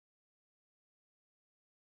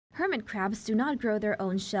Hermit crabs do not grow their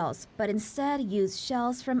own shells, but instead use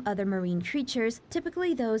shells from other marine creatures,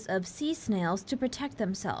 typically those of sea snails, to protect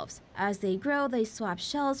themselves. As they grow, they swap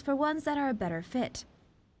shells for ones that are a better fit.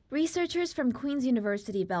 Researchers from Queen's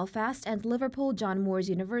University Belfast and Liverpool John Moores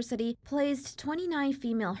University placed 29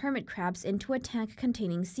 female hermit crabs into a tank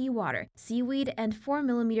containing seawater, seaweed, and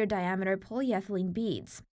 4mm diameter polyethylene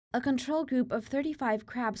beads. A control group of 35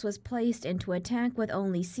 crabs was placed into a tank with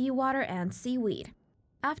only seawater and seaweed.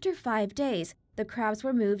 After 5 days, the crabs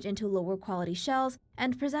were moved into lower quality shells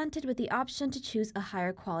and presented with the option to choose a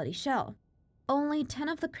higher quality shell. Only 10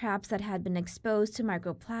 of the crabs that had been exposed to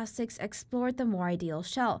microplastics explored the more ideal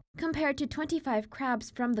shell, compared to 25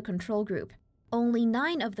 crabs from the control group. Only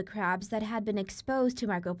 9 of the crabs that had been exposed to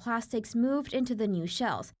microplastics moved into the new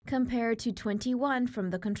shells, compared to 21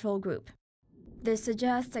 from the control group. This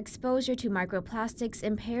suggests exposure to microplastics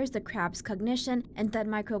impairs the crab's cognition and that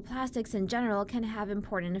microplastics in general can have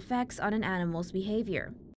important effects on an animal's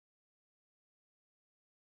behavior.